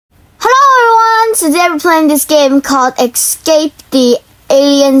everyone, today we're playing this game called Escape the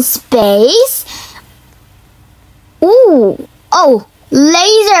Alien Space. Ooh, oh,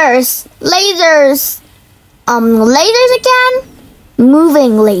 lasers, lasers again?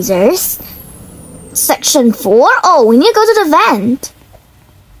 Moving lasers. Section 4, oh, we need to go to the vent.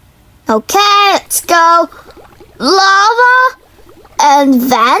 Okay, let's go. Lava and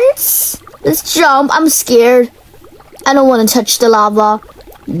vents. Let's jump, I'm scared. I don't want to touch the lava.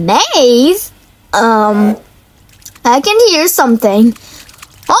 Maze? I can hear something.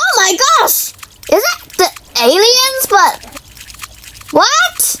 Oh my gosh! Is that the aliens? But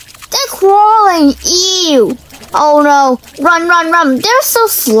what? They're crawling. Ew. Oh no. Run, run, run. They're so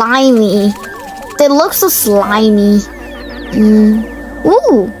slimy. They look so slimy.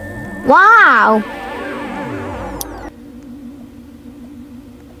 Ooh. Wow.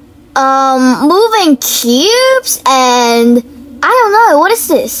 Moving cubes and I don't know, what is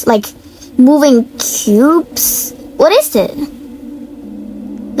this? Like, moving cubes? What is it?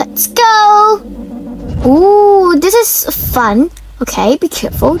 Let's go! Ooh, this is fun. Okay, be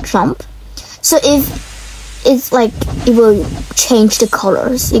careful, jump. So if it's like, it will change the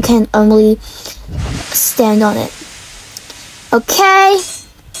colors. You can only stand on it. Okay.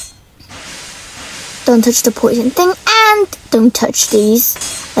 Don't touch the poison thing and don't touch these,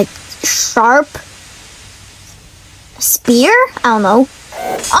 like, sharp spear? I don't know.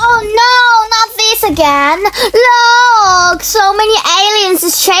 Oh no, not this again. Look, so many aliens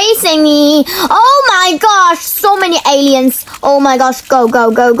is chasing me. Oh my gosh, so many aliens. Oh my gosh, go, go,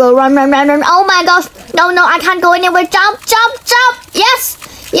 go, go, run, run, run, run. Oh my gosh, no, no, I can't go anywhere. Jump, jump, jump. Yes,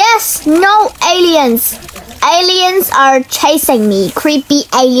 yes, no aliens. Aliens are chasing me. Creepy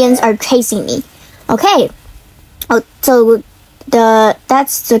aliens are chasing me. Okay. Oh, so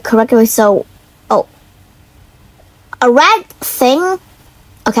that's the correct way. So, oh. A red thing.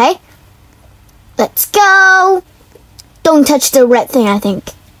 Okay. Let's go. Don't touch the red thing, I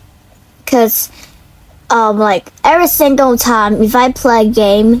think. Because, like, every single time, if I play a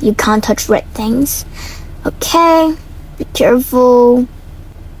game, you can't touch red things. Okay. Be careful.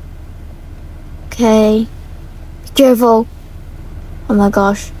 Okay. Be careful. Oh my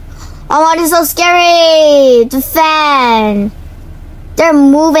gosh. Oh, this is so scary. The fan. They're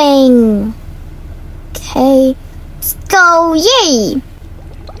moving. Okay. Let's go. Yay.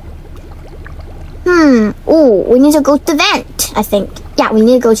 Oh, we need to go to the vent, I think. Yeah, we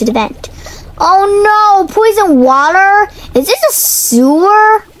need to go to the vent. Oh no, poison water? Is this a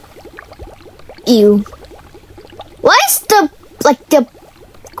sewer? Ew. Why is the, like, the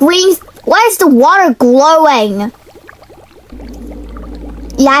green, why is the water glowing?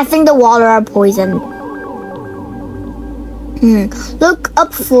 Yeah, I think the water are poison. Look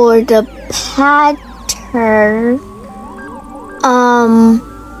up for the pattern.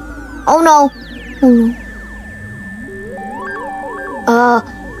 Oh no.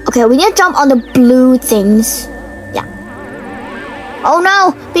 Okay, we need to jump on the blue things. Yeah. Oh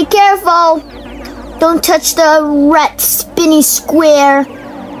no, be careful. Don't touch the red spinny square.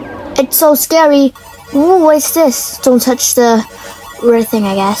 It's so scary. Ooh, what is this? Don't touch the red thing,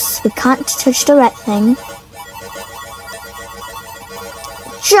 I guess. We can't touch the red thing.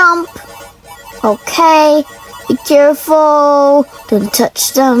 Jump. Okay. Be careful. Don't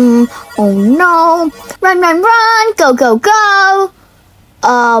touch them. Oh no. Run, run, run. Go, go, go.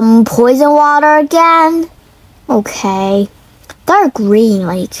 Poison water again. Okay. They're green,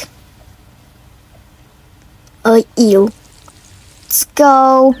 like. Ew. Let's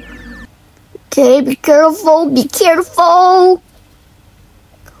go. Okay, be careful. Be careful.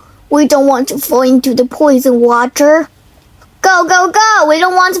 We don't want to fall into the poison water. Go, go, go. We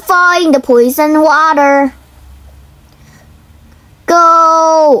don't want to fall in the poison water.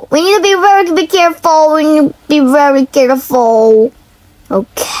 Go. We need to be careful. We need to be very careful.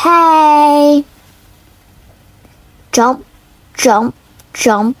 Okay. Jump, jump,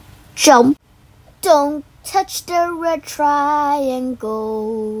 jump, jump. Don't touch the red triangle.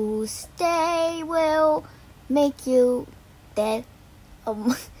 Stay will make you dead.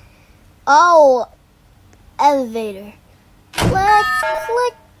 Oh, elevator. Let's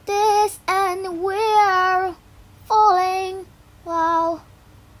click this and we're falling. Wow.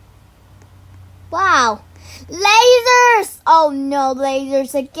 Wow. Lasers! Oh no,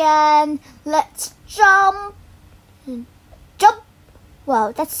 lasers again. Let's jump. Jump.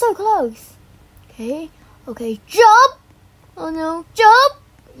 Wow, that's so close. Okay. Okay, jump. Oh no, jump.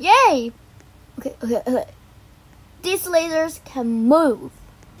 Yay. Okay, okay, okay. These lasers can move.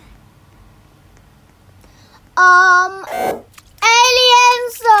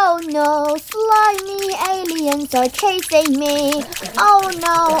 Aliens! Oh no, slimy aliens are chasing me. Oh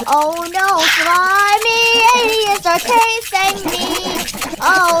no, slimy aliens are chasing me.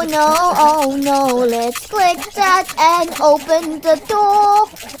 Oh no, let's click that and open the door.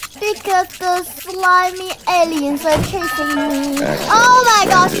 Because the slimy aliens are chasing me. Oh my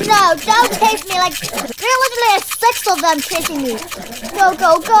gosh, no, don't chase me. Like, there are literally 6 of them chasing me. Go,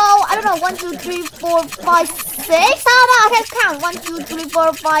 go, go. I don't know, 1, 2, 3, 4, 5, 6. How about I can count? 1, 2, 3,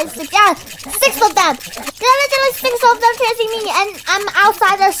 4, 5, 6. Yeah, 6 of them. There are literally 6 of them chasing me, and I'm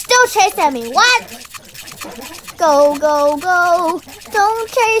outside. They're still chasing me. What? Go, go, go. Don't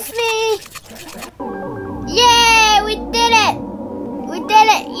chase me. Yay, we did it. We did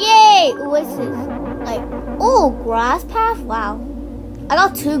it. Yay. What's this? Like, oh, grass path. Wow. I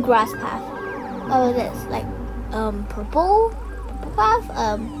got 2 grass path. What was this? Like, purple path?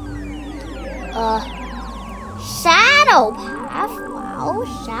 Shadow path. Wow,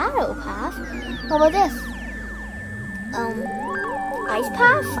 shadow path. What about this? Ice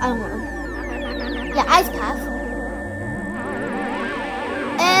path? I don't know. Yeah, ice path.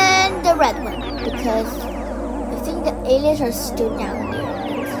 And the red one, because I think the aliens are still down there.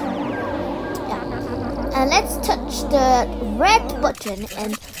 Yeah. And let's touch the red button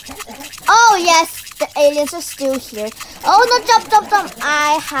and... Oh yes, the aliens are still here. Oh no, jump, jump, jump.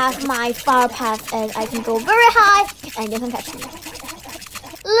 I have my fire path and I can go very high and they can catch me.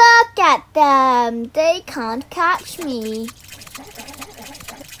 Look at them. They can't catch me.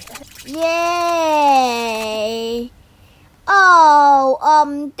 Yay. Oh,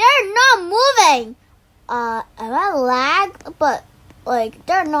 they're not moving. Am I lag? But like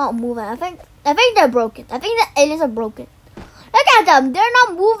they're not moving. I think they're broken. I think the aliens are broken. Look at them. They're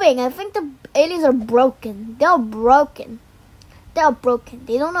not moving. I think the aliens are broken. They're broken. They're broken.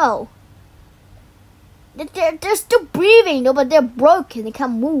 They don't know. They're still breathing though, but they're broken. They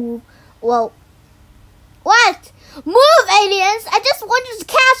can't move. Well, what? Move, aliens! I just want you to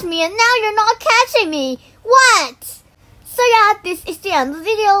catch me, and now you're not catching me. What? So yeah, this is the end of the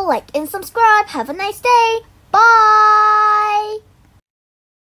video. Like and subscribe. Have a nice day. Bye.